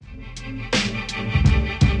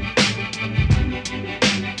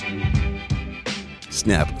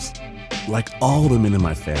Snappers. Like all the men in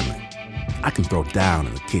my family, I can throw down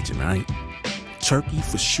in the kitchen, right? Turkey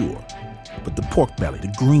for sure, but the pork belly,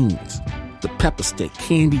 the greens, the pepper steak,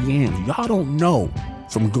 candy yams, y'all don't know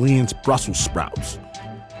from Glenn's Brussels sprouts.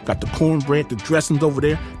 Got the cornbread, the dressings over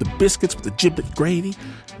there, the biscuits with the giblet gravy,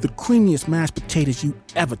 the creamiest mashed potatoes you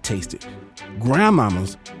ever tasted.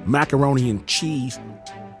 Grandmama's macaroni and cheese,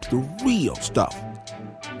 the real stuff.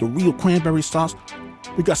 The real cranberry sauce.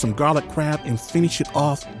 We got some garlic crab and finish it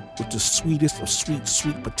off with the sweetest of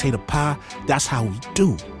sweet potato pie. That's how we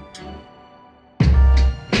do.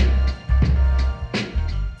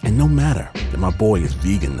 And no matter that my boy is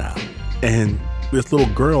vegan now, and this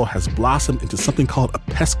little girl has blossomed into something called a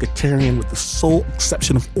pescatarian with the sole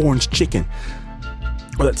exception of orange chicken,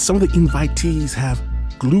 or that some of the invitees have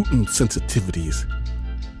gluten sensitivities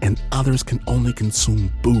and others can only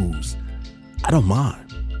consume booze, I don't mind.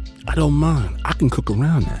 I can cook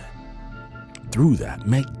around that. Through that,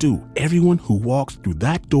 make do. Everyone who walks through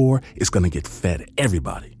that door is going to get fed.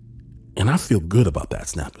 Everybody. And I feel good about that,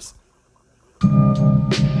 Snappers.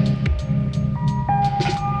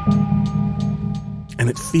 And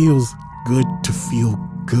it feels good to feel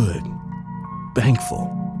good. Thankful.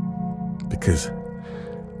 Because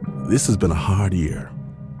this has been a hard year.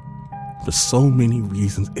 For so many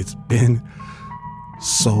reasons, it's been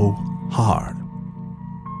so hard.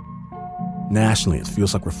 Nationally, it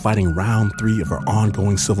feels like we're fighting round 3 of our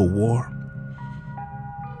ongoing civil war.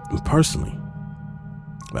 And personally,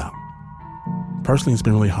 it's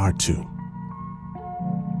been really hard too.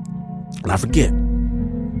 And I forget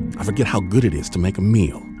how good it is to make a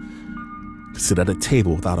meal, to sit at a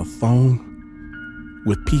table without a phone,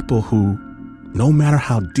 with people who, no matter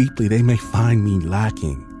how deeply they may find me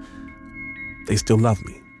lacking, they still love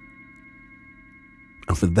me.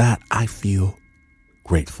 And for that, I feel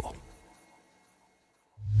grateful.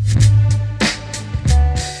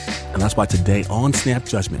 And that's why today on Snap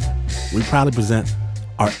Judgment, we proudly present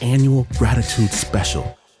our annual gratitude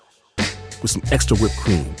special with some extra whipped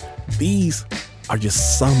cream. These are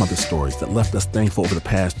just some of the stories that left us thankful over the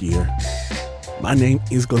past year. My name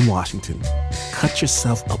is Glenn Washington. Cut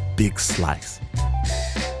yourself a big slice.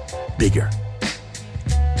 Bigger.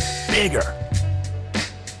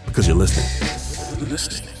 Because you're listening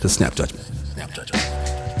to Snap Judgment.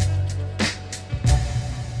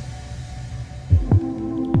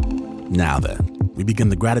 Now then, we begin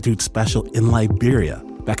the gratitude special in Liberia.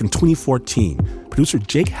 Back in 2014, producer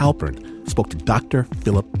Jake Halpern spoke to Dr.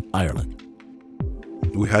 Philip Ireland.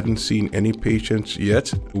 We hadn't seen any patients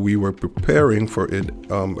yet. We were preparing for it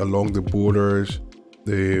along the borders,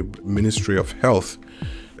 the Ministry of Health.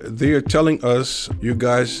 They are telling us, you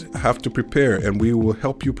guys have to prepare and we will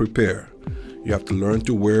help you prepare. You have to learn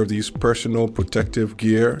to wear these personal protective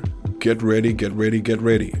gear. Get ready.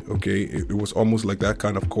 Okay, it was almost like that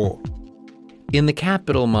kind of call. In the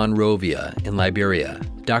capital, Monrovia, in Liberia,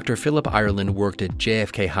 Dr. Philip Ireland worked at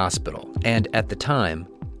JFK Hospital, and at the time,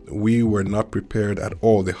 we were not prepared at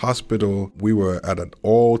all. The hospital, we were at an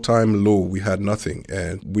all-time low. We had nothing,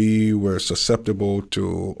 and we were susceptible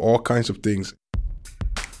to all kinds of things.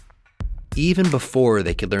 Even before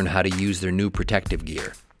they could learn how to use their new protective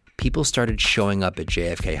gear, people started showing up at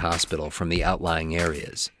JFK Hospital from the outlying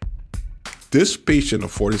areas. This patient, a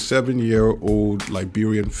 47-year-old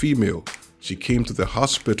Liberian female, she came to the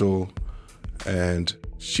hospital and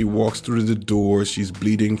she walks through the door. She's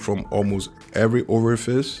bleeding from almost every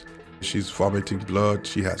orifice. She's vomiting blood.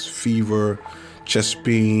 She has fever, chest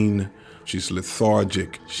pain. She's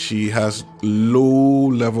lethargic. She has low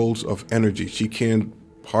levels of energy. She can't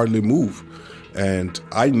hardly move. And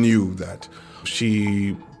I knew that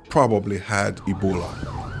she probably had Ebola.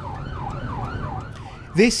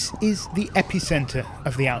 This is the epicenter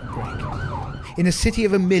of the outbreak. In a city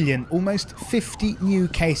of 1 million, almost 50 new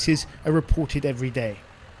cases are reported every day.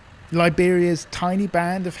 Liberia's tiny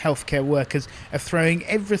band of healthcare workers are throwing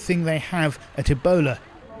everything they have at Ebola.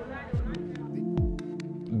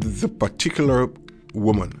 The particular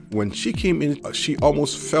woman, when she came in, she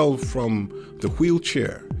almost fell from the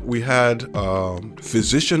wheelchair. We had a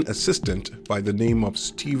physician assistant by the name of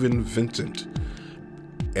Stephen Vincent,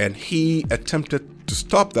 and he attempted to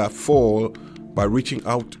stop that fall by reaching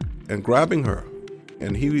out and grabbing her.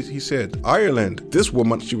 And he said, Ireland, this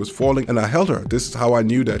woman, she was falling, and I held her. This is how I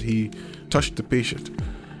knew that he touched the patient.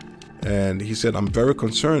 And he said, I'm very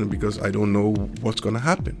concerned because I don't know what's going to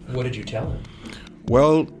happen. What did you tell him?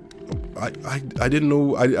 Well, I didn't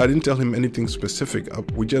know. I didn't tell him anything specific.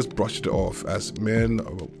 We just brushed it off as men.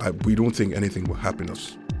 We don't think anything will happen to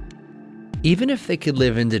us. Even if they could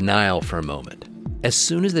live in denial for a moment, as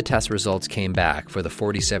soon as the test results came back for the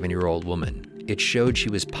 47-year-old woman, it showed she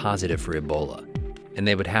was positive for Ebola. and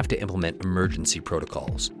they would have to implement emergency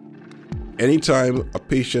protocols. Anytime a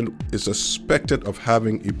patient is suspected of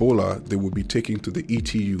having Ebola, they will be taken to the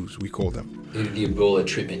ETUs, we call them. The Ebola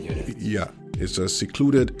treatment unit. Yeah, it's a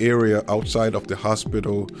secluded area outside of the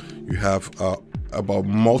hospital. You have about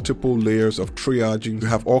multiple layers of triaging. You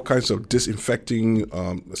have all kinds of disinfecting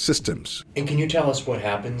systems. And can you tell us what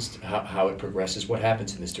happens, how it progresses? What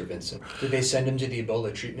happens to Mr. Vincent? Did they send him to the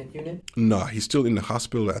Ebola treatment unit? No, he's still in the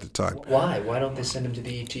hospital at the time. Why? Why don't they send him to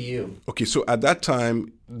the ETU? Okay, so at that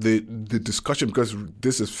time, the discussion, because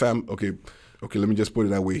this is okay, let me just put it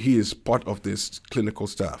that way. He is part of this clinical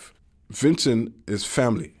staff. Vincent is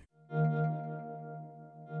family.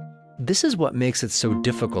 This is what makes it so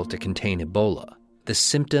difficult to contain Ebola. The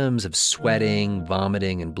symptoms of sweating,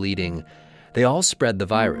 vomiting, and bleeding, they all spread the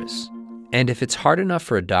virus. And if it's hard enough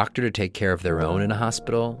for a doctor to take care of their own in a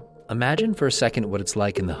hospital, imagine for a second what it's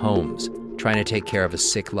like in the homes, trying to take care of a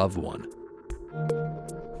sick loved one.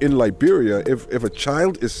 In Liberia, if a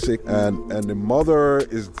child is sick and the mother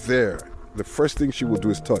is there, the first thing she will do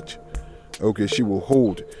is touch. Okay, she will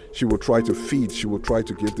hold, she will try to feed, she will try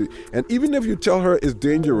to give and even if you tell her it's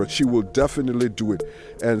dangerous, she will definitely do it.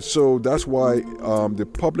 And so that's why the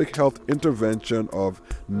public health intervention of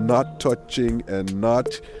not touching and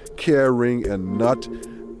not caring and not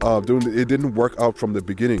doing it didn't work out from the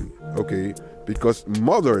beginning, okay? Because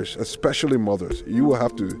mothers, especially mothers, you will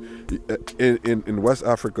have to, in West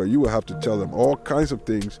Africa, you will have to tell them all kinds of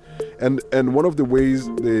things. And one of the ways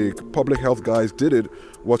the public health guys did it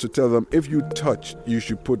was to tell them, if you touch, you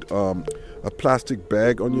should put a plastic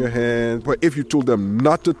bag on your hand. But if you told them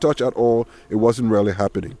not to touch at all, it wasn't really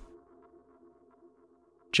happening.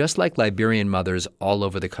 Just like Liberian mothers all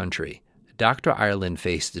over the country, Dr. Ireland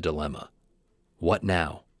faced a dilemma. What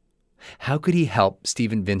now? How could he help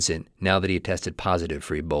Stephen Vincent now that he had tested positive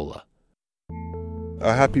for Ebola?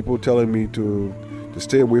 I had people telling me to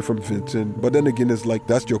stay away from Vincent, but then again, it's like,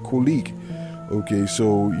 that's your colleague. Okay,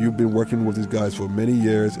 so you've been working with these guys for many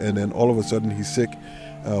years, and then all of a sudden he's sick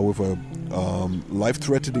with a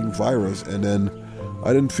life-threatening virus, and then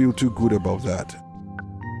I didn't feel too good about that.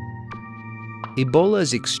 Ebola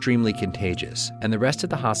is extremely contagious, and the rest of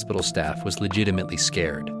the hospital staff was legitimately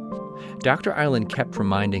scared. Dr. Ireland kept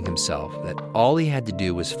reminding himself that all he had to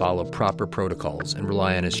do was follow proper protocols and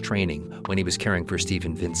rely on his training when he was caring for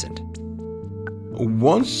Stephen Vincent.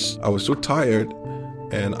 Once I was so tired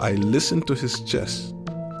and I listened to his chest,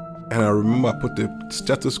 and I remember I put the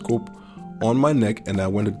stethoscope on my neck and I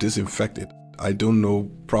went to disinfect it. I don't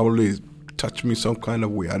know, probably it touched me some kind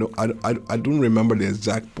of way. I don't remember the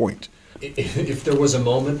exact point. If there was a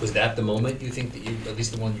moment, was that the moment you think that at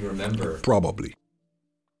least the one you remember? Probably.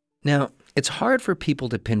 Now, it's hard for people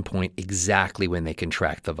to pinpoint exactly when they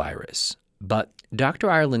contract the virus, but Dr.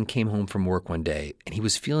 Ireland came home from work one day and he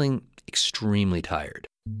was feeling extremely tired.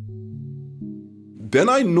 Then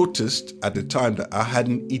I noticed at the time that I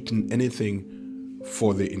hadn't eaten anything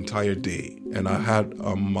for the entire day, and I had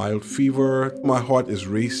a mild fever. My heart is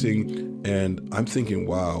racing, and I'm thinking,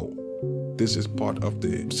 wow, this is part of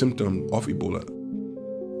the symptom of Ebola.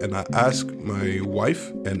 And I asked my wife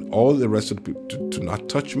and all the rest of the people to not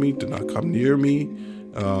touch me, to not come near me.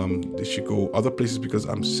 They should go other places because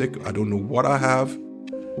I'm sick. I don't know what I have.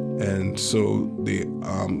 And so they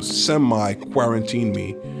semi-quarantined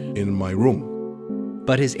me in my room.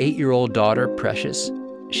 But his 8-year-old daughter, Precious,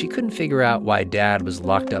 she couldn't figure out why Dad was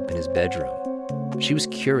locked up in his bedroom. She was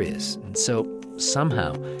curious, and so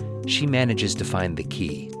somehow she manages to find the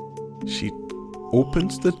key. She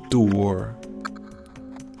opens the door,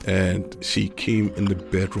 and she came in the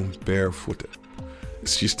bedroom barefooted.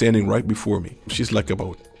 She's standing right before me. She's like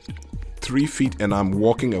about 3 feet, and I'm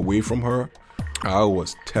walking away from her. I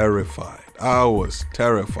was terrified.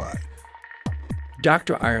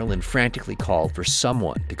 Dr. Ireland frantically called for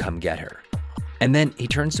someone to come get her. And then he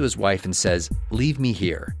turns to his wife and says, "Leave me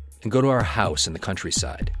here and go to our house in the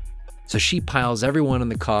countryside." So she piles everyone in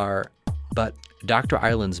the car, but Dr.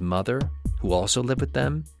 Ireland's mother, who also lived with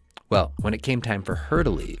them, well, when it came time for her to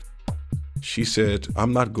leave, she said,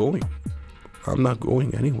 I'm not going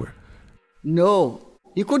anywhere. No,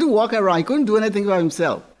 he couldn't walk around. He couldn't do anything by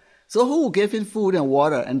himself. So who would give him food and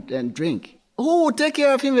water and drink? Who would take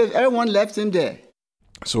care of him if everyone left him there?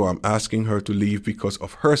 So I'm asking her to leave because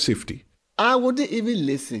of her safety. I wouldn't even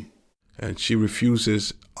listen. And she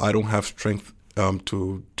refuses. I don't have strength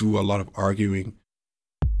to do a lot of arguing.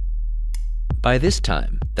 By this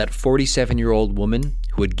time, that 47-year-old woman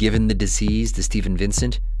who had given the disease to Stephen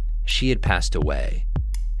Vincent, she had passed away.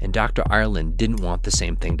 And Dr. Ireland didn't want the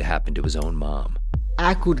same thing to happen to his own mom.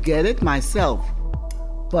 I could get it myself.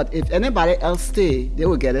 But if anybody else stay, they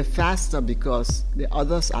will get it faster because the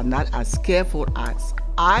others are not as careful as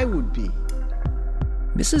I would be.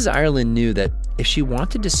 Mrs. Ireland knew that if she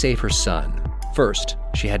wanted to save her son, first,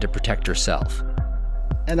 she had to protect herself.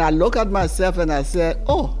 And I look at myself and I said,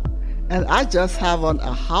 oh, and I just have on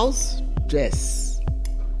a house dress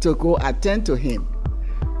to go attend to him.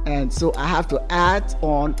 And so I have to add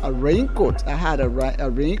on a raincoat. I had a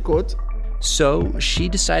raincoat. So she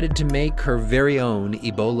decided to make her very own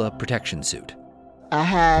Ebola protection suit. I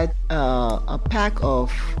had a pack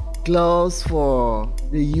of gloves for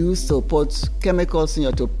the use to put chemicals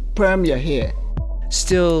in to perm your hair.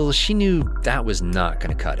 Still, she knew that was not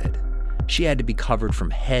going to cut it. She had to be covered from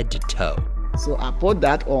head to toe. So I put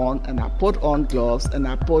that on, and I put on gloves, and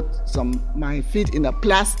I put my feet in a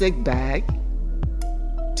plastic bag,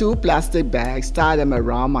 2 plastic bags, tied them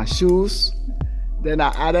around my shoes. Then I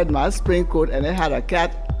added my spring coat, and it had a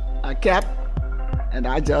cap, and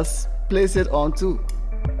I just placed it on too.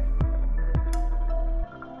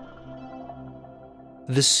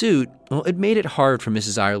 The suit, well, it made it hard for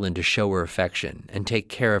Mrs. Ireland to show her affection and take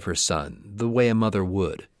care of her son the way a mother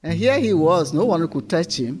would. And here he was, no one could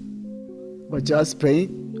touch him, but just bring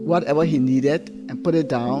whatever he needed and put it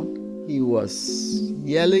down. He was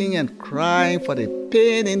yelling and crying for the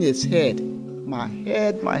pain in his head. My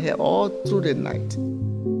head, all through the night.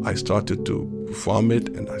 I started to vomit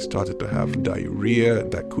and I started to have diarrhea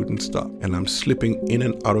that couldn't stop. And I'm slipping in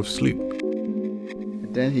and out of sleep.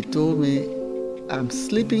 And then he told me, I'm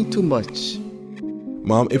sleeping too much.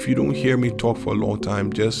 Mom, if you don't hear me talk for a long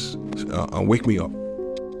time, just wake me up,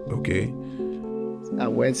 okay? I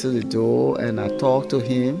went to the door and I talked to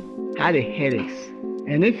him. Had a headache.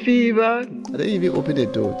 Any fever, I didn't even open the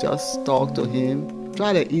door. Just talk to him.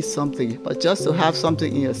 Try to eat something, but just to have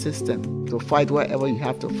something in your system to fight whatever you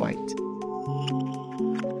have to fight.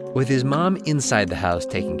 With his mom inside the house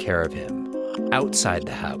taking care of him, outside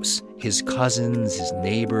the house, his cousins, his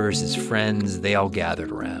neighbors, his friends, they all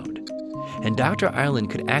gathered around. And Dr. Ireland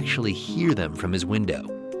could actually hear them from his window.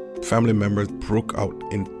 Family members broke out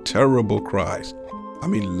in terrible cries. I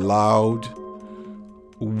mean, loud,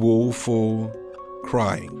 woeful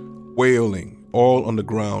crying, wailing, all on the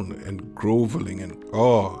ground and groveling, and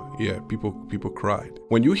people cried.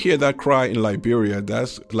 When you hear that cry in Liberia,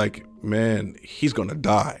 that's like, man, he's gonna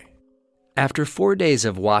die. After 4 days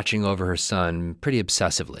of watching over her son pretty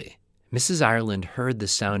obsessively, Mrs. Ireland heard the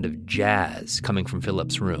sound of jazz coming from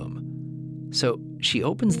Philip's room. So she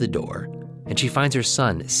opens the door and she finds her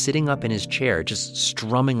son sitting up in his chair just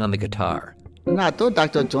strumming on the guitar. And I told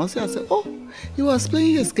Dr. Johnson, I said, oh, he was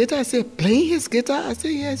playing his guitar. I said, playing his guitar? I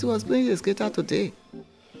said, yes, he was playing his guitar today.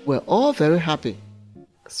 We're all very happy.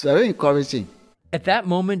 It's very encouraging. At that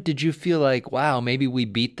moment, did you feel like, wow, maybe we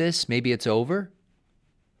beat this? Maybe it's over?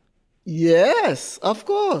 Yes, of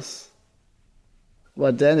course.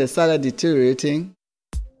 But then it started deteriorating.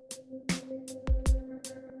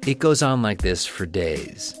 It goes on like this for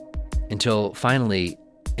days, until finally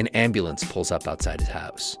an ambulance pulls up outside his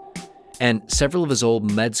house. And several of his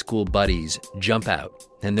old med school buddies jump out,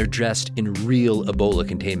 and they're dressed in real Ebola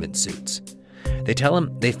containment suits. They tell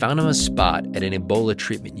him they found him a spot at an Ebola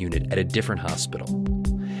treatment unit at a different hospital.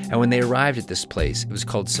 And when they arrived at this place, it was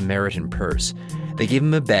called Samaritan Purse. They gave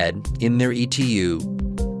him a bed in their ETU,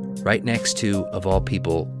 right next to, of all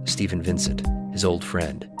people, Stephen Vincent, his old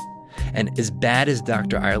friend. And as bad as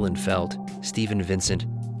Dr. Ireland felt, Stephen Vincent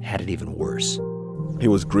had it even worse. He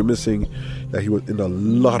was grimacing, that he was in a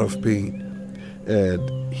lot of pain.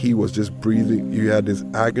 And he was just breathing. He had this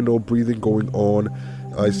agonal breathing going on.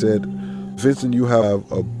 I said, Vincent, you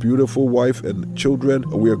have a beautiful wife and children.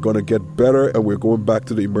 We are going to get better, and we're going back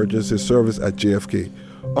to the emergency service at JFK.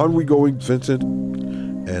 On we going, Vincent?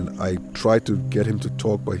 And I tried to get him to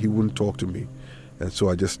talk, but he wouldn't talk to me. And so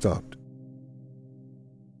I just stopped.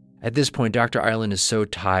 At this point, Dr. Ireland is so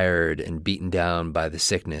tired and beaten down by the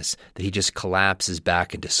sickness that he just collapses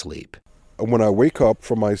back into sleep. When I wake up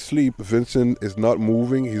from my sleep, Vincent is not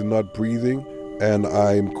moving, he's not breathing, and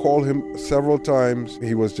I called him several times.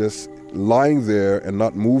 He was just lying there and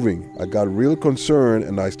not moving. I got real concerned,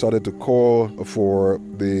 and I started to call for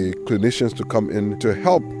the clinicians to come in to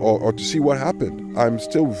help or to see what happened. I'm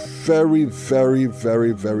still very, very,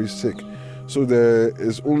 very, very sick. So there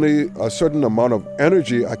is only a certain amount of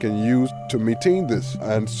energy I can use to maintain this.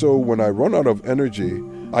 And so when I run out of energy,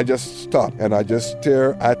 I just stop and I just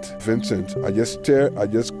stare at Vincent. I just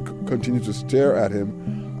continue to stare at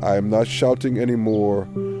him. I am not shouting anymore.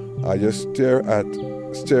 I just stared at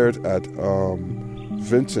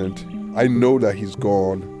Vincent. I know that he's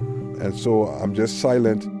gone. And so I'm just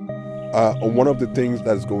silent. One of the things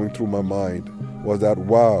that's going through my mind was that,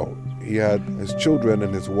 wow, He had his children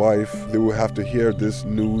and his wife. They will have to hear this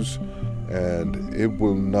news, and it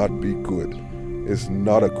will not be good. It's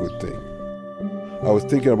not a good thing. I was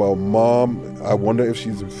thinking about Mom. I wonder if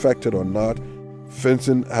she's infected or not.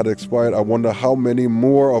 Vincent had expired. I wonder how many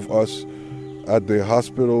more of us at the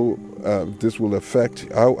hospital this will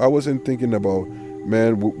affect. I wasn't thinking about,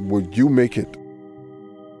 man, would you make it?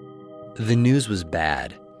 The news was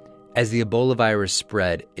bad. As the Ebola virus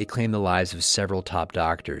spread, it claimed the lives of several top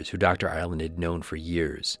doctors who Dr. Ireland had known for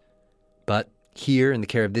years. But here, in the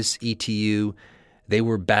care of this ETU, they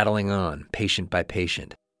were battling on, patient by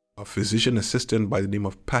patient. A physician assistant by the name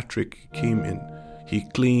of Patrick came in. He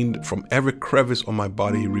cleaned from every crevice on my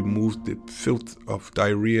body. He removed the filth of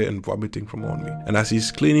diarrhea and vomiting from on me. And as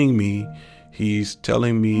he's cleaning me, he's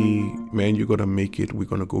telling me, man, you're going to make it. We're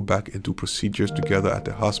going to go back and do procedures together at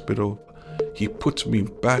the hospital. He puts me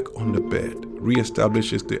back on the bed,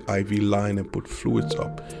 reestablishes the IV line and put fluids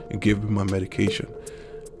up and gives me my medication.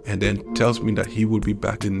 And then tells me that he will be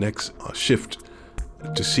back the next shift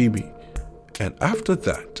to see me. And after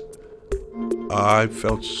that, I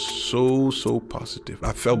felt so positive.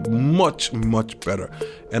 I felt much better.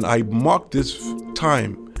 And I marked this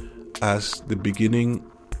time as the beginning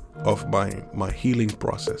of my healing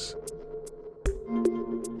process.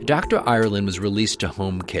 Dr. Ireland was released to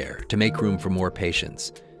home care to make room for more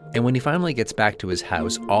patients. And when he finally gets back to his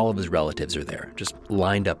house, all of his relatives are there, just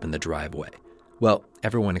lined up in the driveway. Well,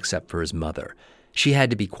 everyone except for his mother. She had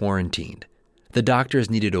to be quarantined. The doctors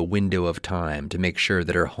needed a window of time to make sure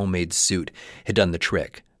that her homemade suit had done the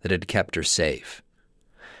trick, that had kept her safe.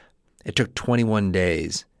 It took 21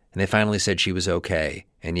 days, and they finally said she was okay.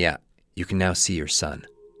 And yeah, you can now see your son.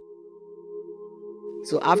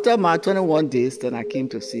 So after my 21 days, then I came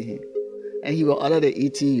to see him. And he was under the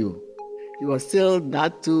ETU. He was still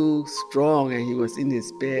not too strong, and he was in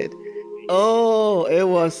his bed. Oh, it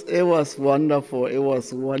was wonderful. It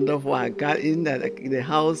was wonderful. I got in the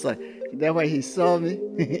house. Then when he saw me,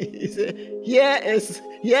 he said,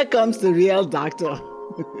 here comes the real doctor.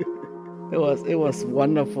 It was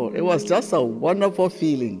wonderful. It was just a wonderful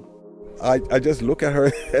feeling. I just look at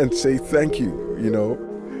her and say thank you,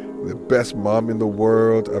 the best mom in the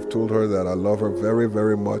world. I've told her that I love her very,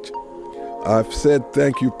 very much. I've said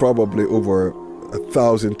thank you probably over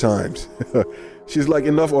 1,000 times. She's like,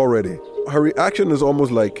 enough already. Her reaction is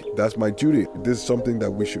almost like, that's my duty. This is something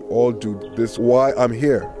that we should all do. This is why I'm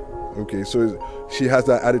here. Okay, so she has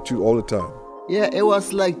that attitude all the time. Yeah, it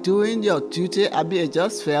was like doing your duty. It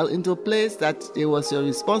just fell into place that it was your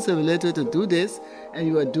responsibility to do this, and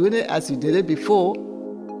you were doing it as you did it before.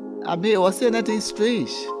 It wasn't anything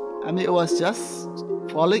strange. It was just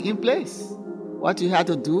falling in place. What you had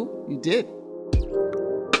to do, you did.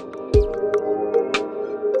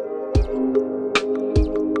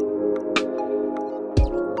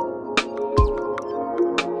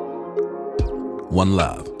 One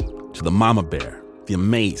love to the mama bear, the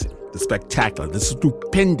amazing, the spectacular, the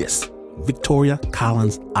stupendous Victoria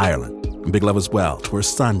Collins Ireland. And big love as well to her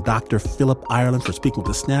son, Dr. Philip Ireland, for speaking with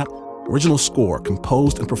the Snap. Original score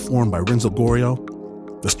composed and performed by Renzo Gorio.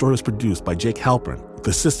 The story was produced by Jake Halpern with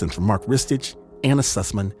assistance from Mark Ristich, Anna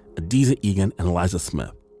Sussman, Adiza Egan, and Eliza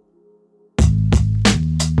Smith.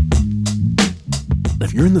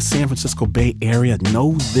 If you're in the San Francisco Bay Area,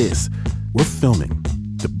 know this. We're filming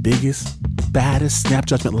the biggest, baddest Snap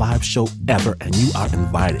Judgment live show ever, and you are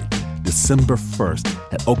invited. December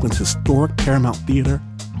 1st at Oakland's historic Paramount Theater.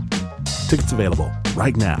 Tickets available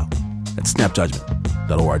right now at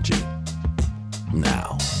snapjudgment.org.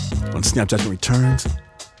 Now, when Snap Judgment returns,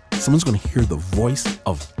 someone's going to hear the voice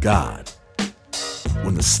of God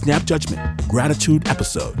when the Snap Judgment Gratitude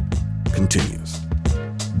episode continues.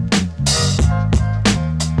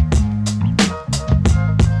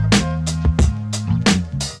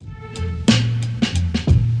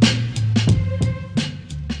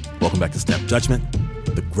 Welcome back to Snap Judgment,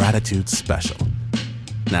 the Gratitude Special.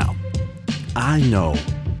 Now, I know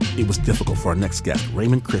it was difficult for our next guest,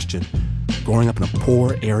 Raymond Christian, growing up in a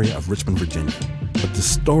poor area of Richmond, Virginia. But the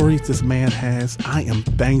stories this man has, I am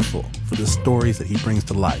thankful for the stories that he brings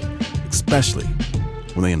to life, especially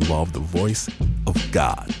when they involve the voice of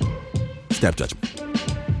God. Snap Judgment.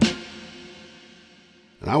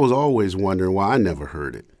 And I was always wondering why I never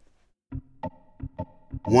heard it.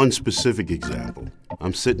 One specific example.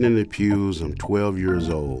 I'm sitting in the pews, I'm 12 years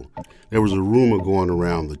old. There was a rumor going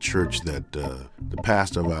around the church that the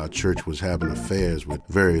pastor of our church was having affairs with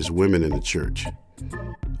various women in the church.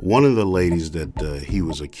 One of the ladies that he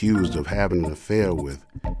was accused of having an affair with,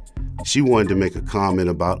 she wanted to make a comment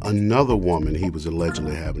about another woman he was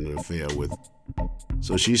allegedly having an affair with.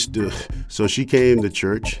 So she came to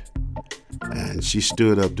church, And she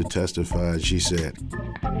stood up to testify, and she said,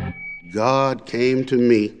 God came to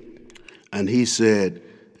me, and he said,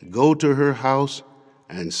 go to her house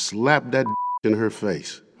and slap that in her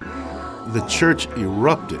face. The church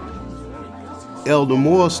erupted. Elder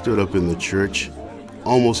Moore stood up in the church,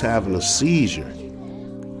 almost having a seizure.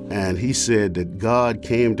 And he said that God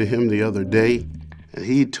came to him the other day, and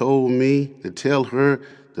he told me to tell her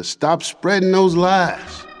to stop spreading those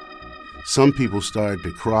lies. Some people started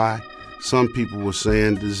to cry. Some people were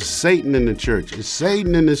saying, there's Satan in the church. It's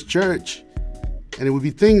Satan in this church. And it would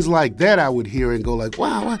be things like that I would hear and go like,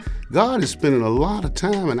 wow, God is spending a lot of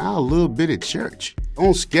time in our little bitty church.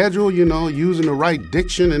 On schedule, using the right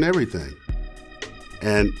diction and everything.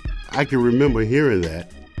 And I can remember hearing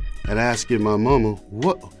that and asking my mama,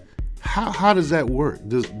 how does that work?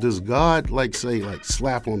 Does God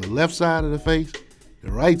slap on the left side of the face,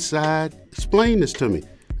 the right side? Explain this to me.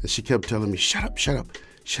 And she kept telling me, shut up,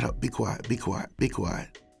 be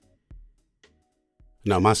quiet.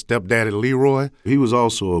 Now, my stepdaddy, Leroy, he was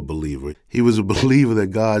also a believer. He was a believer that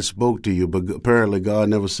God spoke to you, but apparently God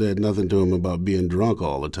never said nothing to him about being drunk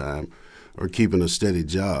all the time or keeping a steady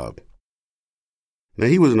job. Now,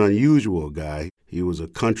 he was an unusual guy. He was a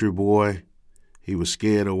country boy. He was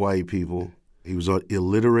scared of white people. He was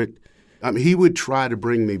illiterate. He would try to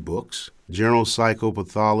bring me books, General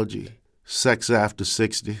Psychopathology, Sex After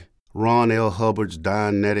 60, Ron L. Hubbard's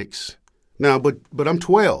Dianetics. Now, but I'm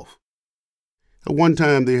 12. At one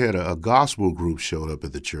time, they had a gospel group showed up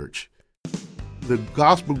at the church. The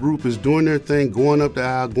gospel group is doing their thing, going up the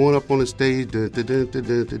aisle, going up on the stage, and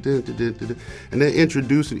they're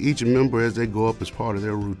introducing each member as they go up as part of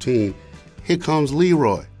their routine. Here comes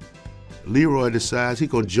Leroy. Leroy decides he's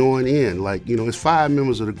going to join in. It's 5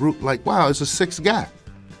 members of the group. Wow, it's a 6th guy.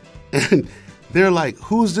 And they're like,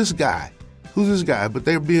 who's this guy? But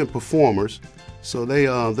they're being performers. So they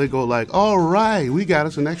go like, all right, we got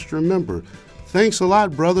us an extra member. Thanks a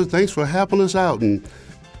lot, brother. Thanks for helping us out.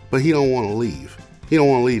 But he don't want to leave. He don't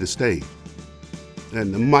want to leave the stage.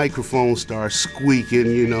 And the microphone starts squeaking,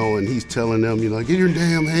 and he's telling them, get your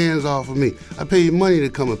damn hands off of me. I pay you money to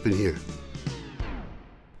come up in here.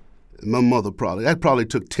 And my mother that probably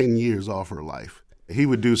took 10 years off her life. He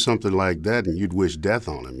would do something like that, and you'd wish death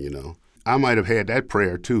on him, I might have had that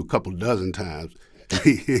prayer, too, a couple dozen times.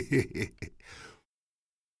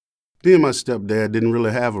 Me and my stepdad didn't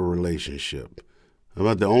really have a relationship.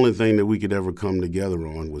 About the only thing that we could ever come together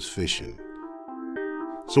on was fishing.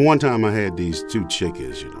 So one time I had these 2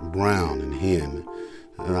 chickens, brown and hen,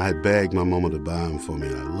 and I had begged my mama to buy them for me,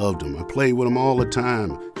 and I loved them. I played with them all the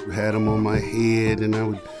time. I had them on my head, and I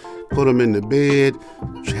would put them in the bed,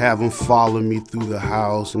 have them follow me through the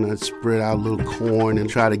house, and I'd spread out little corn and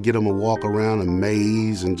try to get them to walk around a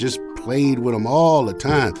maze, and just played with them all the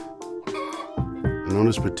time. And on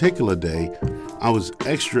this particular day, I was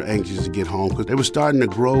extra anxious to get home because they were starting to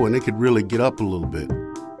grow and they could really get up a little bit.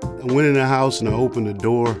 I went in the house and I opened the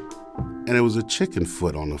door, and there was a chicken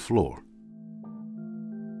foot on the floor.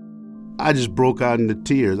 I just broke out into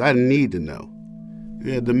tears. I didn't need to know.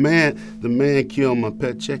 Yeah, the man killed my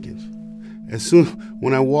pet chickens.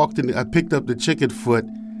 When I walked in, I picked up the chicken foot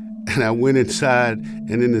and I went inside,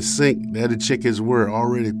 and in the sink, there the chickens were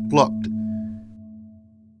already plucked.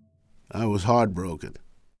 I was heartbroken.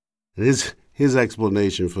 And his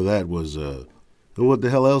explanation for that was, what the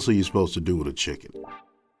hell else are you supposed to do with a chicken?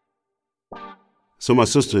 So my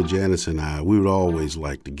sister Janice and I, we would always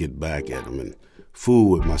like to get back at him and fool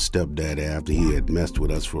with my stepdad after he had messed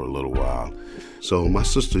with us for a little while. So my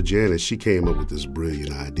sister Janice, she came up with this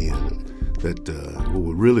brilliant idea that what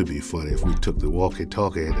would really be funny if we took the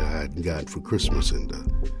walkie-talkie that I had gotten for Christmas and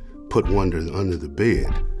put one under the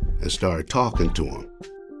bed and started talking to him.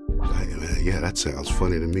 Yeah, that sounds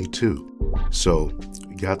funny to me, too. So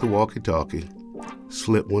we got the walkie-talkie,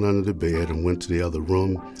 slipped one under the bed, and went to the other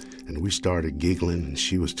room, and we started giggling, and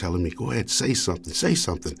she was telling me, go ahead, say something.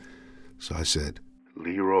 So I said,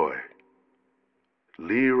 Leroy.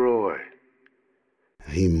 And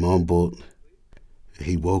he mumbled, and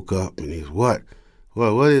he woke up, and he's, what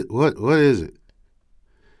is it?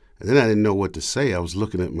 And then I didn't know what to say. I was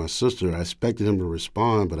looking at my sister. I expected him to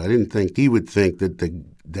respond, but I didn't think he would think that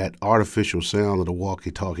that artificial sound of the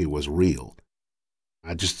walkie-talkie was real.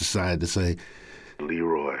 I just decided to say,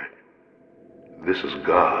 Leroy, this is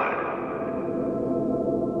God.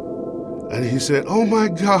 And he said, oh my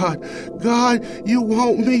God, you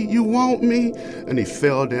want me? And he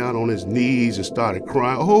fell down on his knees and started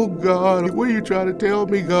crying, oh God, what are you trying to tell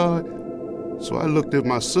me, God? So I looked at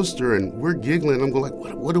my sister and we're giggling. I'm going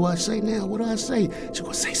like, what do I say now? What do I say? She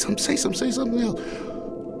goes, say something else.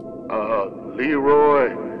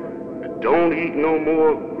 Leroy, don't eat no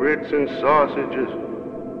more grits and sausages.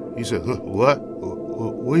 He said, huh, what?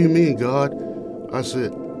 What do you mean, God? I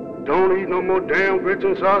said, don't eat no more damn grits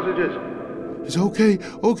and sausages. He said,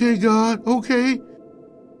 okay, God, okay.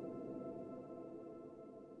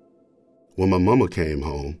 When my mama came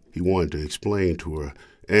home, he wanted to explain to her,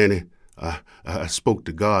 Annie, I spoke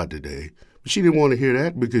to God today. But she didn't want to hear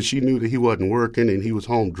that because she knew that he wasn't working and he was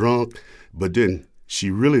home drunk. But then she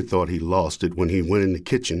really thought he lost it when he went in the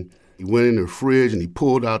kitchen. He went in the fridge and he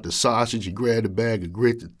pulled out the sausage, he grabbed a bag of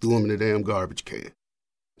grits and threw them in the damn garbage can.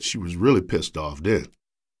 She was really pissed off then.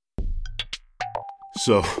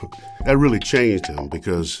 So that really changed him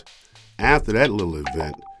because after that little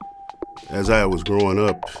event, as I was growing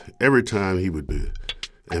up, every time he would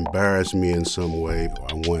embarrass me in some way, or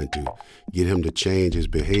I wanted to get him to change his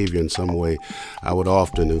behavior in some way, I would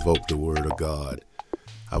often invoke the word of God.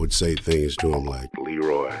 I would say things to him like,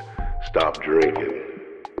 Leroy, stop drinking.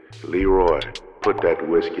 Leroy, put that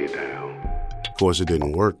whiskey down. Of course, it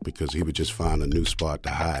didn't work because he would just find a new spot to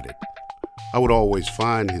hide it. I would always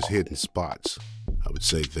find his hidden spots. I would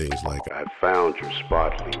say things like, I found your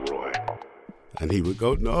spot, Leroy. And he would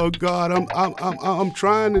go, no, God, I'm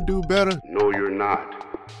trying to do better. No, you're not.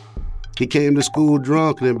 He came to school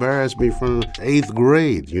drunk and embarrassed me from 8th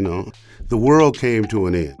grade, you know. The world came to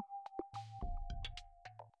an end.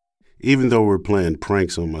 Even though we're playing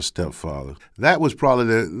pranks on my stepfather, that was probably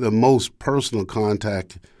the most personal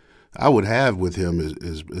contact I would have with him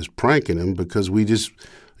is pranking him because we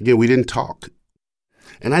didn't talk.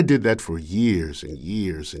 And I did that for years and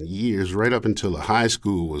years and years, right up until the high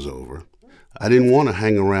school was over. I didn't want to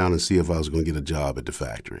hang around and see if I was going to get a job at the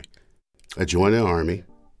factory. I joined the Army,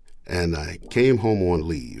 and I came home on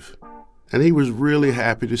leave. And he was really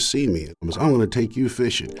happy to see me. I was, I'm going to take you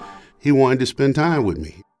fishing. He wanted to spend time with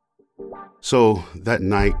me. So that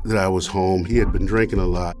night that I was home, he had been drinking a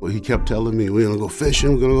lot. He kept telling me, we're going to go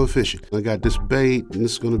fishing. I got this bait, and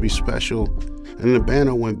it's going to be special. And the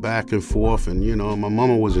banter went back and forth, and, you know, my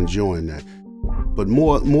mama was enjoying that. But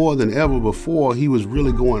more than ever before, he was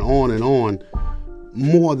really going on and on,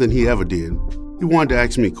 more than he ever did. He wanted to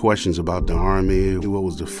ask me questions about the Army. What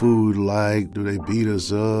was the food like? Do they beat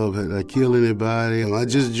us up? Had I killed anybody? I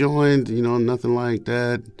just joined, you know, nothing like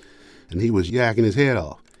that. And he was yakking his head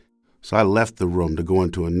off. So I left the room to go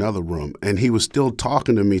into another room, and he was still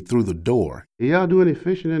talking to me through the door. Y'all do any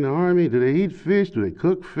fishing in the Army? Do they eat fish? Do they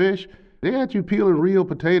cook fish? They got you peeling real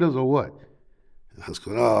potatoes or what? I was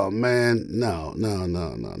going, oh, man, no.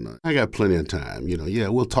 I got plenty of time, you know. Yeah,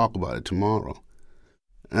 we'll talk about it tomorrow.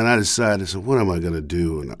 And I decided, so what am I going to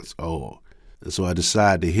do? And I said, And so I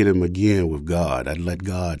decided to hit him again with God. I'd let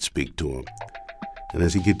God speak to him. And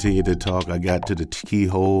as he continued to talk, I got to the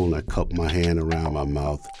keyhole, and I cupped my hand around my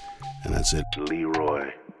mouth, and I said,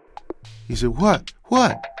 Leroy. He said, what?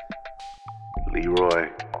 Leroy,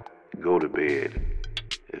 go to bed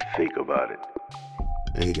and think about it.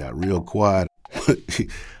 And he got real quiet.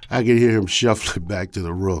 I could hear him shuffling back to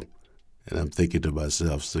the room. And I'm thinking to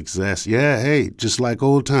myself, success, yeah, hey, just like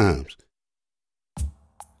old times.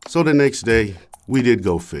 So the next day, we did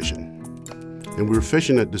go fishing. And we were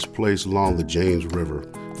fishing at this place along the James River,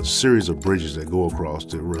 a series of bridges that go across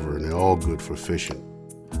the river, and they're all good for fishing.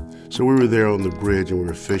 So we were there on the bridge, and we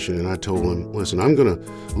were fishing, and I told him, listen, I'm going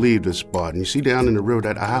to leave this spot. And you see down in the river,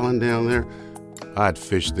 that island down there? I'd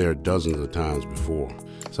fished there dozens of times before.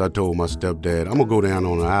 So I told my stepdad, I'm going to go down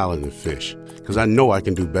on an island and fish, because I know I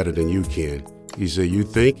can do better than you can. He said, you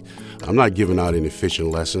think? I'm not giving out any fishing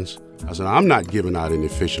lessons. I said, I'm not giving out any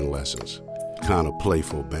fishing lessons. Kind of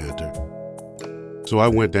playful banter. So I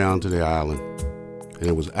went down to the island, and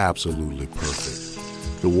it was absolutely perfect.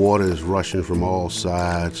 The water is rushing from all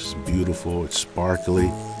sides. It's beautiful. It's sparkly.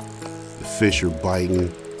 The fish are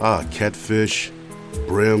biting. Catfish,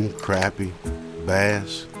 brim, crappie,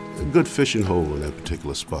 bass. A good fishing hole in that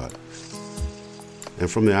particular spot.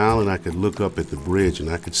 And from the island, I could look up at the bridge, and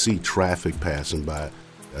I could see traffic passing by.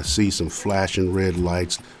 I see some flashing red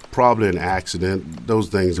lights, probably an accident. Those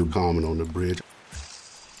things are common on the bridge.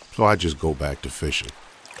 So I just go back to fishing.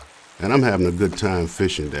 And I'm having a good time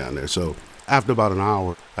fishing down there. So after about an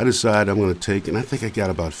hour, I decided I'm going to take, and I think I got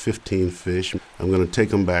about 15 fish. I'm going to take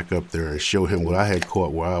them back up there and show him what I had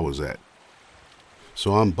caught where I was at.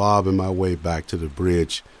 So I'm bobbing my way back to the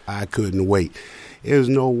bridge. I couldn't wait. There's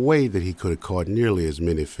no way that he could have caught nearly as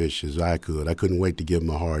many fish as I could. I couldn't wait to give him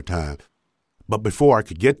a hard time. But before I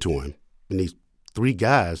could get to him, and these three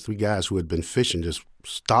guys who had been fishing just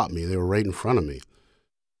stopped me. They were right in front of me.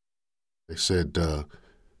 They said,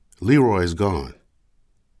 Leroy is gone.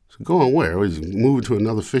 I said, going where? He's moving to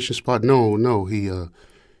another fishing spot? No, he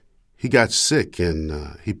got sick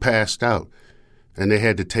and he passed out. and they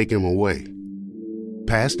had to take him away.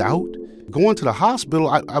 Passed out? Going to the hospital,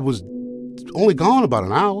 I was only gone about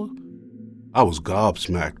an hour. I was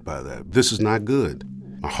gobsmacked by that. This is not good.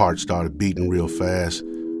 My heart started beating real fast.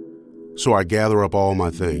 So I gather up all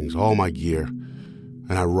my things, all my gear,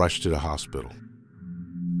 and I rushed to the hospital.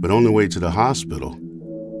 But on the way to the hospital,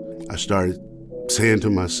 I started saying to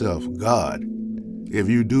myself, God, if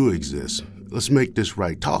you do exist, let's make this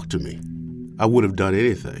right. Talk to me. I would have done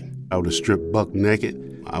anything. I would have stripped buck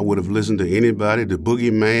naked. I would have listened to anybody, the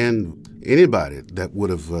boogeyman, anybody that would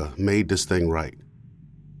have made this thing right.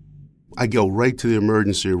 I go right to the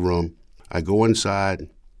emergency room. I go inside.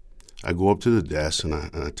 I go up to the desk, and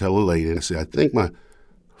I tell the lady, and I say, I think my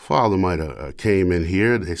father might have came in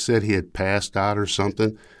here. They said he had passed out or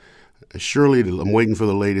something. Surely, I'm waiting for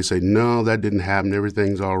the lady to say, no, that didn't happen.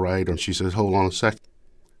 Everything's all right. And she says, hold on a second.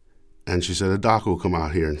 And she said, a doctor will come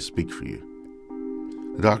out here and speak for you.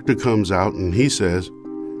 The doctor comes out, and he says,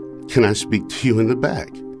 can I speak to you in the back?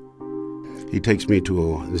 He takes me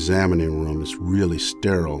to an examining room. It's really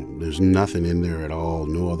sterile. There's nothing in there at all,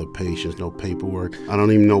 no other patients, no paperwork. I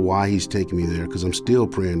don't even know why he's taking me there because I'm still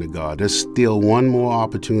praying to God. There's still one more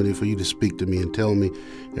opportunity for you to speak to me and tell me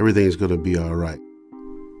everything's going to be all right.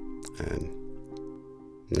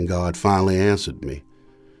 And God finally answered me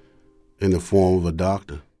in the form of a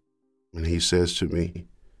doctor. And he says to me,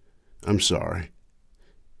 I'm sorry.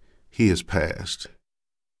 He has passed.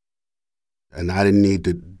 And I didn't need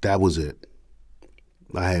to, that was it.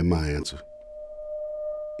 I had my answer.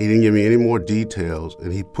 He didn't give me any more details,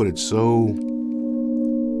 and he put it so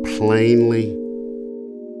plainly.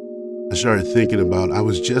 I started thinking about I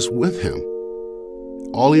was just with him.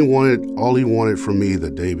 All he wanted from me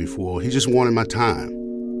the day before, he just wanted my time.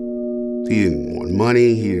 He didn't want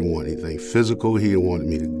money, he didn't want anything physical, he didn't want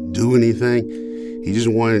me to do anything. He just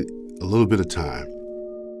wanted a little bit of time.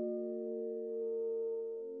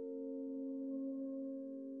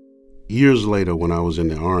 Years later, when I was in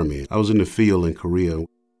the Army, I was in the field in Korea,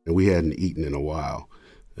 and we hadn't eaten in a while.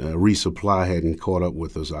 Resupply hadn't caught up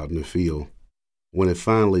with us out in the field. When it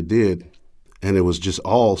finally did, and it was just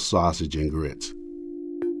all sausage and grits.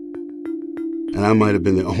 And I might have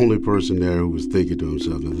been the only person there who was thinking to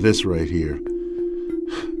himself, this right here,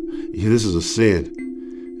 this is a sin.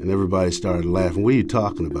 And everybody started laughing. What are you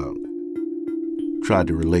talking about? Tried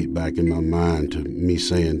to relate back in my mind to me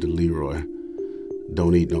saying to Leroy,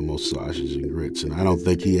 don't eat no more sausage and grits. And I don't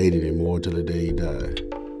think he ate any more till the day he died.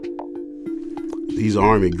 These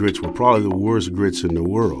Army grits were probably the worst grits in the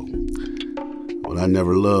world. But I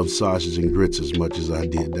never loved sausage and grits as much as I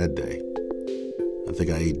did that day. I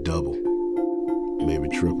think I ate double, maybe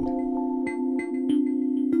triple.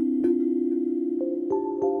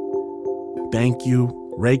 Thank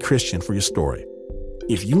you, Ray Christian, for your story.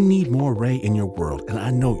 If you need more Ray in your world, and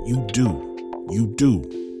I know you do,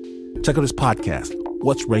 check out his podcast,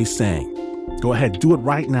 What's Ray Saying? Go ahead, do it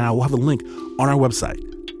right now. We'll have a link on our website,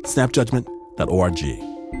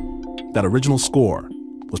 snapjudgment.org. That original score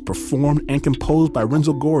was performed and composed by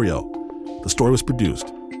Renzo Gorrio. The story was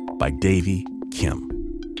produced by Davey Kim.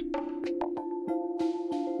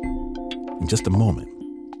 In just a moment,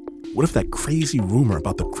 what if that crazy rumor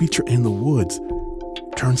about the creature in the woods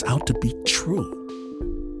turns out to be true?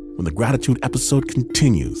 When the Gratitude episode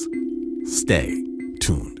continues, stay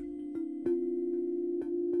tuned.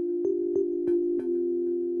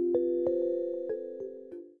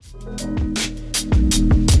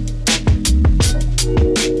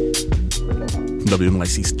 From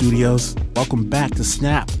WNYC Studios, welcome back to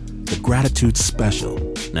Snap, the Gratitude Special.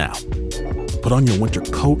 Now, put on your winter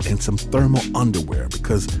coat and some thermal underwear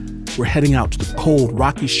because we're heading out to the cold,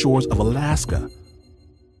 rocky shores of Alaska.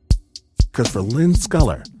 Because for Lynn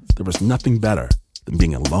Sculler, there was nothing better than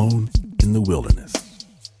being alone in the wilderness.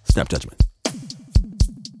 Snap Judgment.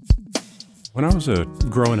 When I was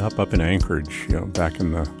growing up in Anchorage, back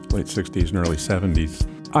in the late 60s and early 70s,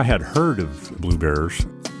 I had heard of blue bears,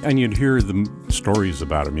 and you'd hear the stories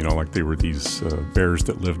about them, like they were these bears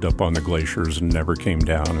that lived up on the glaciers and never came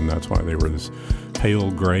down, and that's why they were this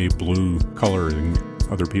pale gray blue color. And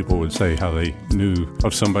other people would say how they knew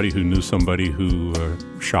of somebody who knew somebody who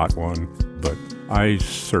shot one, but I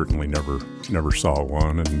certainly never saw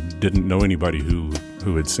one and didn't know anybody who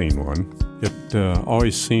had seen one. It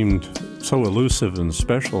always seemed so elusive and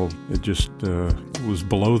special. It just was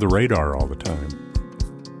below the radar all the time.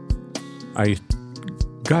 I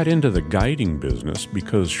got into the guiding business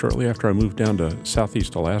because shortly after I moved down to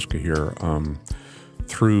Southeast Alaska here,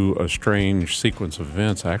 through a strange sequence of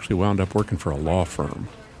events, I actually wound up working for a law firm.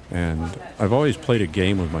 And I've always played a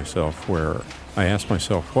game with myself where I asked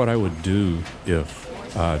myself what I would do if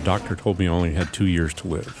a doctor told me I only had 2 years to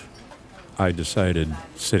live. I decided,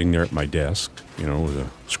 sitting there at my desk, with a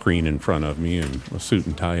screen in front of me and a suit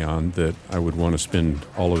and tie on, that I would want to spend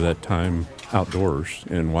all of that time outdoors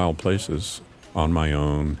in wild places on my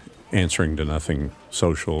own, answering to nothing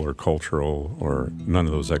social or cultural or none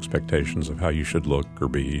of those expectations of how you should look or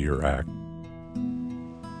be or act.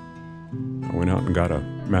 I went out and got a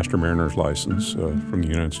Master Mariner's license from the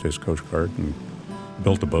United States Coast Guard and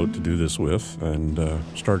built a boat to do this with, and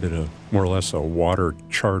started more or less a water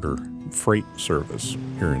charter freight service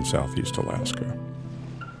here in Southeast Alaska.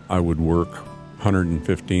 I would work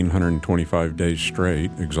 115, 125 days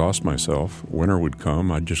straight, exhaust myself. Winter would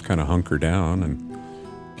come, I'd just kind of hunker down and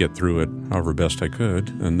get through it however best I could,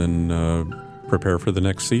 and then prepare for the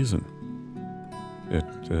next season.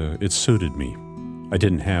 It suited me. I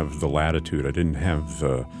didn't have the latitude, I didn't have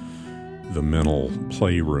the mental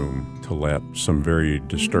playroom to let some very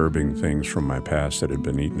disturbing things from my past that had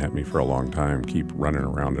been eating at me for a long time keep running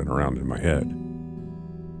around and around in my head.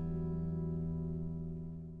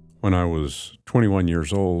 When I was 21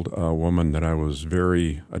 years old, a woman that I was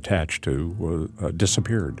very attached to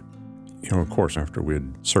disappeared. Of course, after we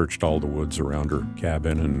had searched all the woods around her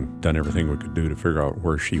cabin and done everything we could do to figure out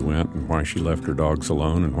where she went and why she left her dogs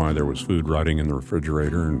alone and why there was food rotting in the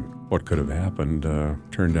refrigerator and what could have happened,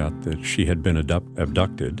 turned out that she had been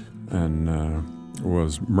abducted and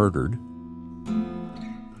was murdered.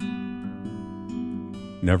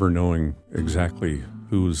 Never knowing exactly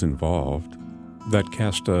who was involved, that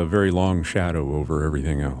cast a very long shadow over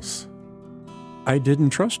everything else. I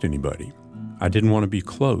didn't trust anybody. I didn't want to be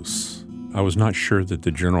close. I was not sure that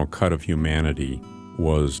the general cut of humanity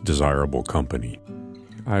was desirable company.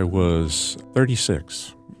 I was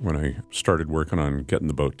 36 when I started working on getting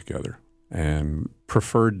the boat together and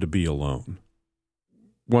preferred to be alone.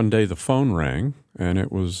 One day the phone rang, and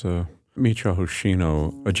it was Michio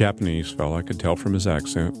Hoshino, a Japanese fellow. I could tell from his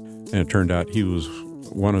accent, and it turned out he was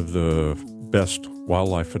one of the best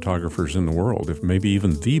wildlife photographers in the world, if maybe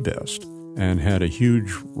even the best, and had a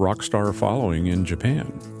huge rock star following in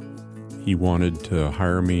Japan. He wanted to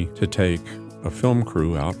hire me to take a film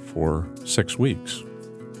crew out for 6 weeks.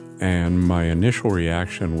 And my initial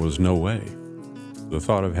reaction was no way. The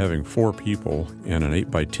thought of having 4 people in an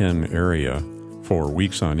 8x10 area for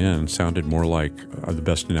weeks on end sounded more like, the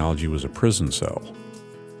best analogy was a prison cell.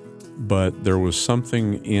 But there was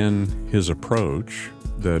something in his approach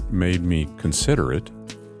that made me consider it.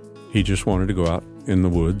 He just wanted to go out in the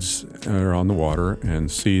woods or on the water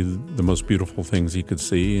and see the most beautiful things he could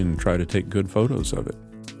see and try to take good photos of it.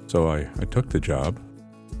 So I took the job.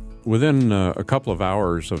 Within a couple of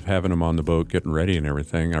hours of having him on the boat, getting ready and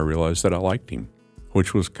everything, I realized that I liked him,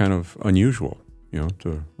 which was kind of unusual,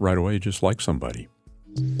 to right away just like somebody.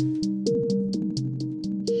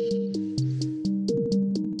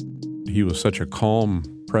 He was such a calm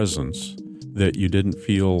presence that you didn't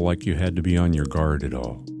feel like you had to be on your guard at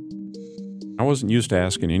all. I wasn't used to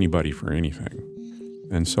asking anybody for anything,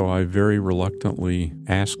 and so I very reluctantly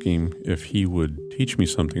asked him if he would teach me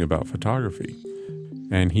something about photography,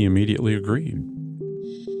 and he immediately agreed.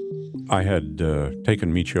 I had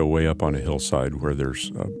taken Michio way up on a hillside where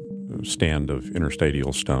there's a stand of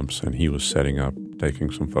interstadial stumps, and he was setting up,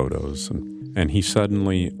 taking some photos, and he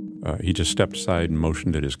suddenly, he just stepped aside and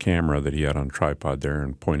motioned at his camera that he had on a tripod there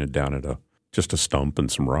and pointed down at just a stump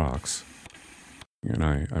and some rocks. And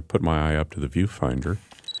I put my eye up to the viewfinder.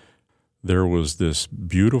 There was this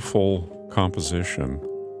beautiful composition,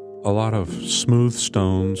 a lot of smooth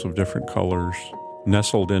stones of different colors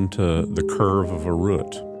nestled into the curve of a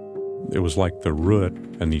root. It was like the root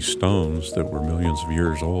and these stones that were millions of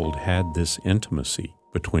years old had this intimacy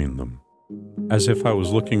between them, as if I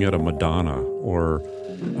was looking at a Madonna or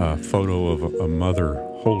a photo of a mother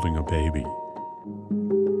holding a baby.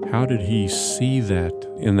 How did he see that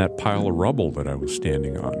in that pile of rubble that I was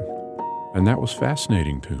standing on? And that was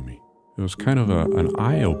fascinating to me. It was kind of an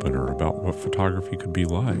eye-opener about what photography could be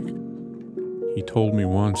like. He told me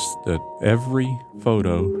once that every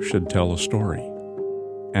photo should tell a story.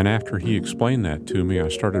 And after he explained that to me, I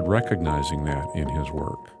started recognizing that in his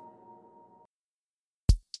work.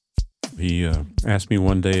 He asked me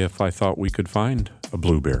one day if I thought we could find a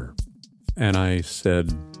blue bear. And I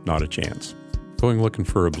said, not a chance. Going looking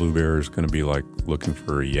for a blue bear is going to be like looking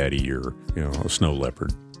for a yeti or, a snow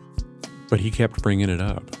leopard. But he kept bringing it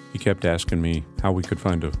up. He kept asking me how we could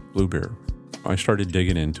find a blue bear. I started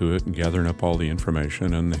digging into it and gathering up all the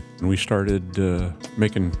information, and we started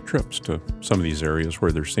making trips to some of these areas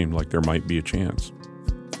where there seemed like there might be a chance.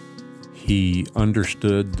 He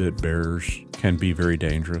understood that bears can be very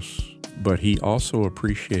dangerous, but he also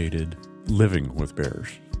appreciated living with bears.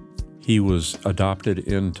 He was adopted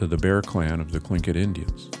into the bear clan of the Tlingit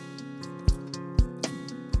Indians.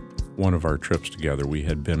 one of our trips together, we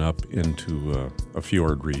had been up into a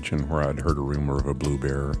fjord region where I'd heard a rumor of a blue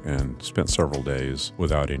bear and spent several days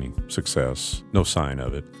without any success, no sign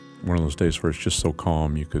of it. One of those days where it's just so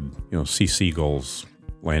calm you could, see seagulls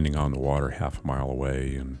landing on the water half a mile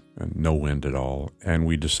away and no wind at all. And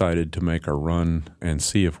we decided to make a run and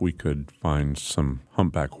see if we could find some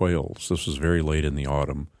humpback whales. This was very late in the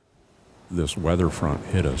autumn. This weather front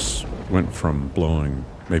hit us, went from blowing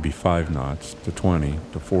maybe 5 knots to 20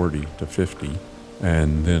 to 40 to 50.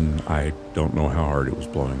 And then I don't know how hard it was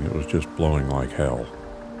blowing. It was just blowing like hell.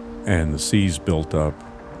 And the seas built up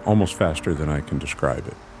almost faster than I can describe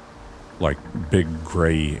it, like big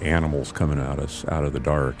gray animals coming at us out of the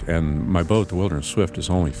dark. And my boat, the Wilderness Swift, is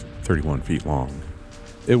only 31 feet long.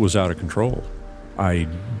 It was out of control. I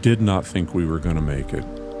did not think we were going to make it.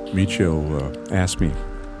 Michio asked me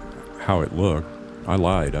how it looked. I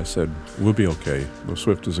lied. I said, we'll be okay. The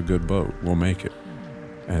Swift is a good boat. We'll make it.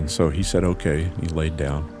 And so he said, okay. He laid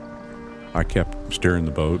down. I kept steering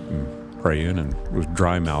the boat and praying and was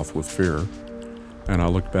dry-mouthed with fear. And I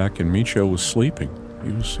looked back and Michio was sleeping.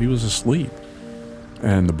 He was asleep.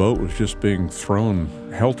 And the boat was just being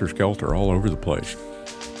thrown helter-skelter all over the place.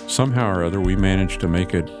 Somehow or other, we managed to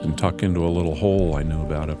make it and tuck into a little hole I knew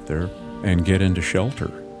about up there and get into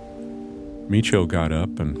shelter. Michio got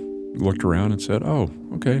up and looked around and said, oh,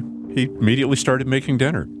 okay. He immediately started making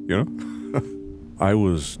dinner, I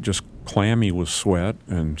was just clammy with sweat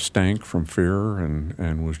and stank from fear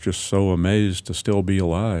and was just so amazed to still be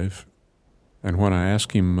alive. And when I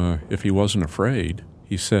asked him if he wasn't afraid,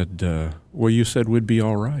 he said, well, you said we'd be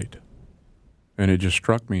all right. And it just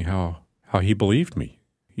struck me how he believed me.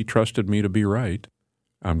 He trusted me to be right.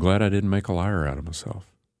 I'm glad I didn't make a liar out of myself.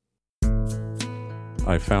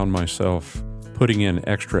 I found myself putting in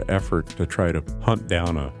extra effort to try to hunt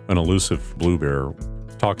down an elusive blue bear,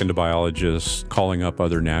 talking to biologists, calling up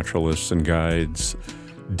other naturalists and guides,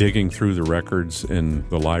 digging through the records in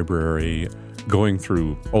the library, going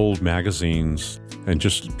through old magazines, and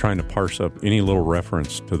just trying to parse up any little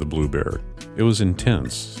reference to the blue bear. It was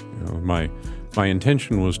intense. My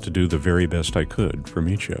intention was to do the very best I could for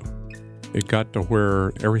Michio. It got to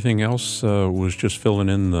where everything else was just filling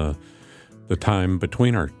in the time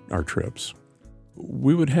between our trips.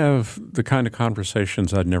 We would have the kind of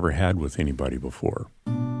conversations I'd never had with anybody before.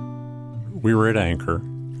 We were at anchor,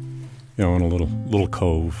 in a little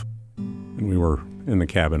cove, and we were in the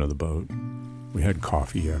cabin of the boat. We had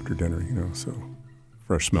coffee after dinner, so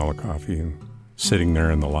fresh smell of coffee, and sitting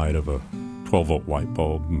there in the light of a 12-volt light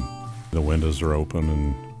bulb, and the windows are open,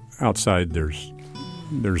 and outside there's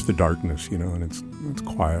the darkness, and it's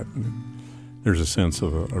quiet, and there's a sense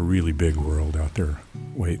of a really big world out there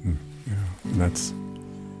waiting, and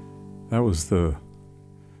that was the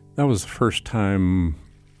first time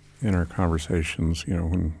in our conversations,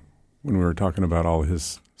 when we were talking about all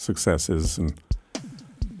his successes. And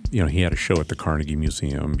he had a show at the Carnegie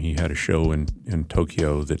Museum. He had a show in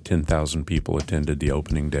Tokyo that 10,000 people attended the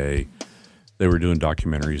opening day. They were doing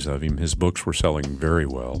documentaries of him. His books were selling very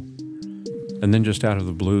well. And then just out of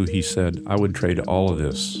the blue, he said, I would trade all of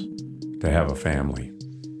this to have a family.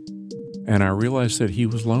 And I realized that he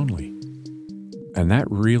was lonely. And that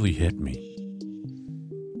really hit me.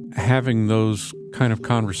 Having those kind of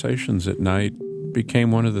conversations at night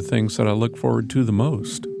became one of the things that I look forward to the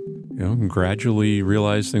most. And gradually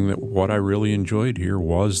realizing that what I really enjoyed here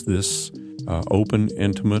was this open,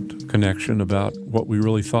 intimate connection about what we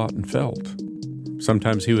really thought and felt.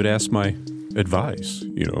 Sometimes he would ask my advice,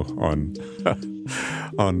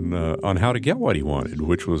 on how to get what he wanted,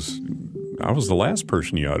 which was, I was the last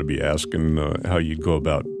person you ought to be asking how you go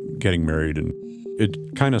about getting married. And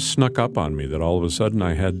it kind of snuck up on me that all of a sudden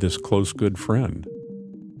I had this close, good friend.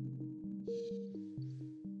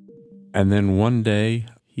 And then one day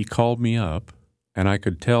he called me up, and I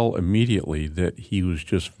could tell immediately that he was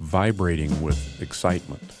just vibrating with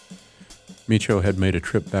excitement. Michio had made a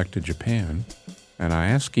trip back to Japan, and I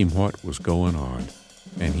asked him what was going on,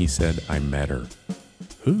 and he said, I met her.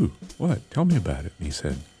 Who? What? Tell me about it. And he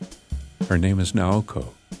said, her name is Naoko.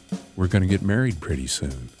 We're going to get married pretty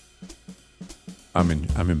soon.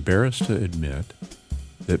 I'm embarrassed to admit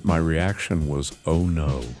that my reaction was, oh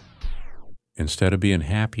no. Instead of being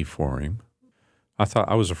happy for him,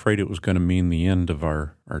 I was afraid it was going to mean the end of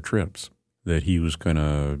our trips, that he was going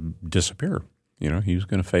to disappear. He was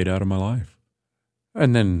going to fade out of my life.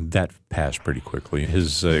 And then that passed pretty quickly.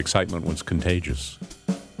 His excitement was contagious.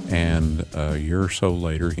 And a year or so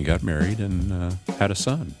later, he got married and had a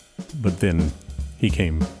son. But then he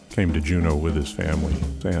came to Juneau with his family,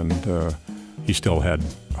 and he still had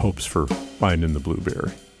hopes for finding the blue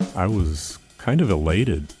bear. I was kind of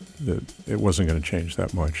elated, that it wasn't going to change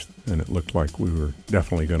that much, and it looked like we were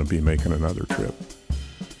definitely going to be making another trip.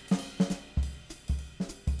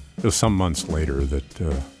 It was some months later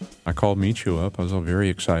that I called Michio up. I was all very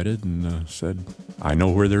excited and said, I know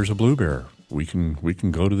where there's a blue bear. We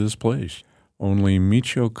can go to this place. Only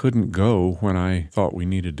Michio couldn't go when I thought we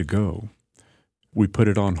needed to go. We put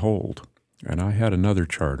it on hold, and I had another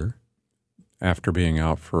charter. After being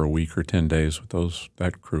out for a week or 10 days with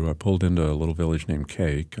that crew, I pulled into a little village named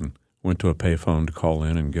Cake and went to a payphone to call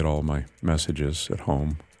in and get all my messages at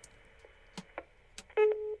home.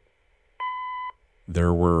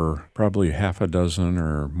 There were probably half a dozen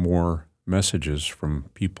or more messages from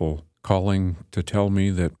people calling to tell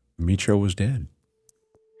me that Michio was dead.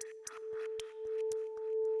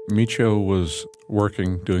 Michio was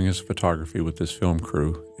working, doing his photography with this film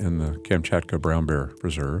crew in the Kamchatka Brown Bear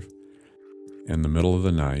Preserve. In the middle of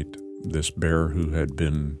the night, this bear who had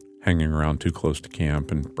been hanging around too close to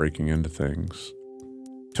camp and breaking into things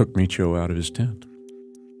took Michio out of his tent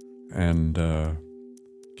and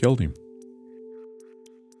killed him.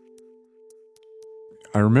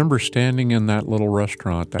 I remember standing in that little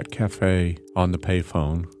restaurant, that cafe, on the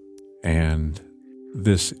payphone, and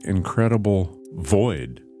this incredible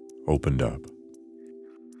void opened up.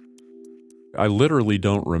 I literally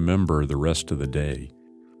don't remember the rest of the day.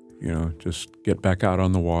 Just get back out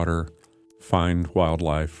on the water, find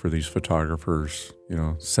wildlife for these photographers,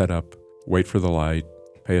 set up, wait for the light,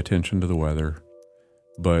 pay attention to the weather.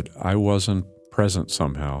 But I wasn't present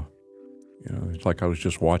somehow. It's like I was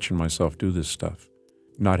just watching myself do this stuff,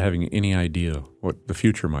 not having any idea what the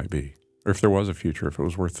future might be, or if there was a future, if it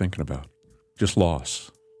was worth thinking about. Just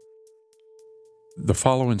loss. The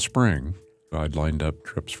following spring, I'd lined up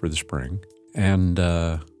trips for the spring, and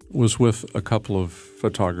was with a couple of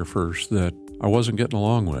photographers that I wasn't getting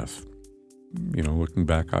along with. Looking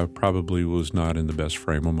back, I probably was not in the best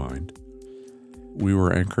frame of mind. We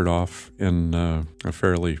were anchored off in a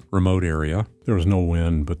fairly remote area. There was no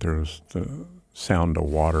wind, but there was the sound of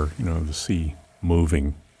water, the sea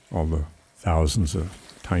moving, all the thousands of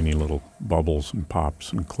tiny little bubbles and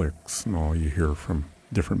pops and clicks and all you hear from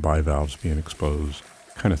different bivalves being exposed.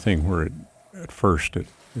 Kind of thing where at first it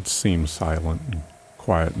seems silent and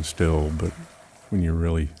quiet and still, but when you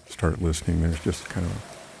really start listening, there's just kind of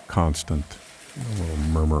a constant little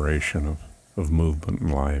murmuration of movement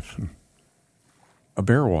and life. And a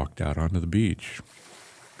bear walked out onto the beach.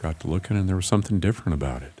 Got to looking, and there was something different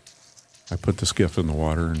about it. I put the skiff in the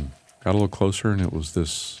water and got a little closer, and it was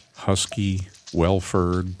this husky,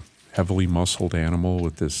 well-furred, heavily muscled animal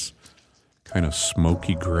with this kind of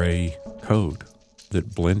smoky gray coat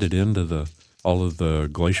that blended into all of the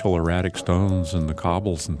glacial erratic stones and the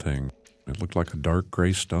cobbles and things. It looked like a dark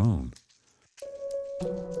gray stone.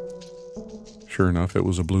 Sure enough, it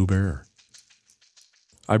was a blue bear.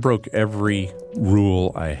 I broke every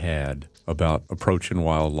rule I had about approaching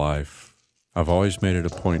wildlife. I've always made it a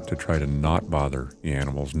point to try to not bother the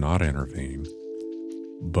animals, not intervene.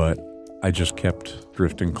 But I just kept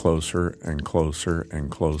drifting closer and closer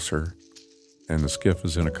and closer, and the skiff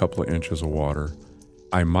was in a couple of inches of water.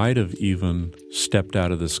 I might have even stepped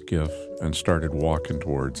out of the skiff and started walking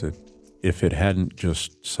towards it if it hadn't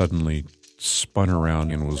just suddenly spun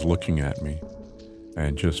around and was looking at me,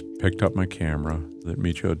 and just picked up my camera that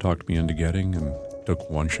Michio had talked me into getting and took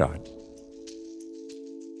one shot.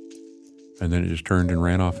 And then it just turned and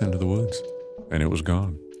ran off into the woods, and it was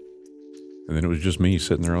gone. And then it was just me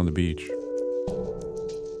sitting there on the beach.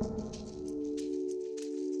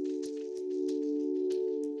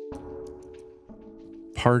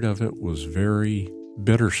 Part of it was very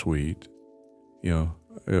bittersweet.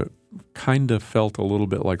 It kind of felt a little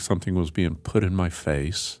bit like something was being put in my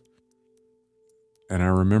face. And I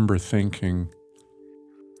remember thinking,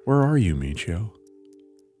 where are you, Michio?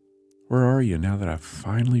 Where are you now that I've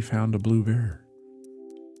finally found a blue bear?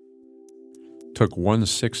 Took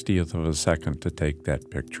 1/60th of a second to take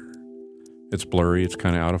that picture. It's blurry, it's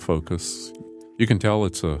kind of out of focus. You can tell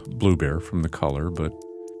it's a blue bear from the color, but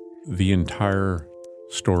the entire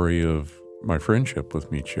story of my friendship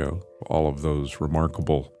with Michio, all of those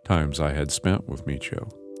remarkable times I had spent with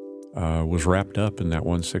Michio, was wrapped up in that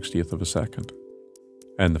 1/60th of a second.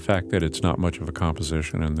 And the fact that it's not much of a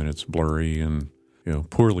composition and that it's blurry and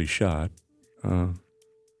poorly shot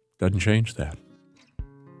doesn't change that.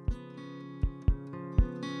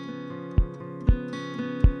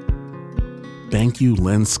 Thank you,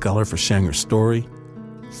 Lynn Sculler, for sharing your story.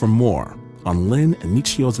 For more on Lynn and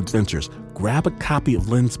Michio's adventures, grab a copy of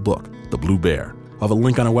Lynn's book, The Blue Bear. I'll have a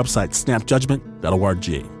link on our website,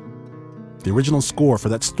 snapjudgment.org. The original score for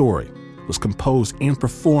that story was composed and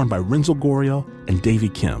performed by Renzo Gorrio and Davey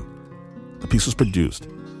Kim. The piece was produced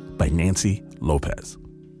by Nancy Lopez.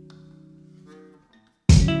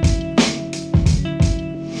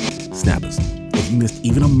 Snappers, if you missed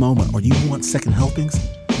even a moment or you want second helpings,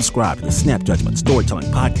 subscribe to the Snap Judgment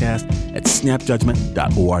Storytelling Podcast at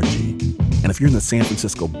snapjudgment.org. And if you're in the San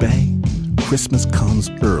Francisco Bay, Christmas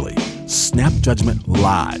comes early. Snap Judgment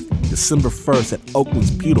Live, December 1st at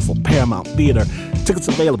Oakland's beautiful Paramount Theater. Tickets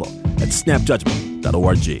available at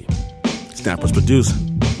snapjudgment.org. Snap was produced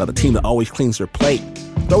by the team that always cleans their plate.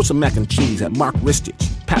 Throw some mac and cheese at Mark Ristich,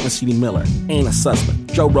 Pat Mesiti-Miller, Anna Sussman,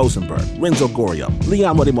 Joe Rosenberg, Renzo Gorio,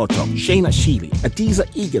 Leon Morimoto, Shayna Sheely, Adiza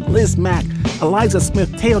Egan, Liz Mack, Eliza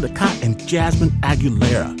Smith, Teo DeCott, and Jasmine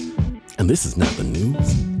Aguilera. And this is not the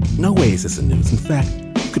news. No way is this the news. In fact,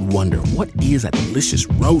 you could wonder, what is that delicious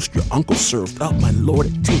roast your uncle served up? My Lord,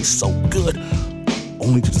 it tastes so good.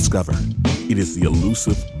 Only to discover it is the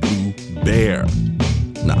elusive Blue Bear.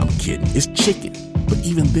 Nah, I'm kidding. It's chicken. But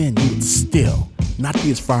even then, you would still not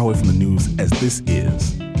be as far away from the news as this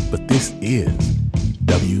is. But this is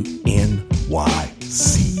WNYC.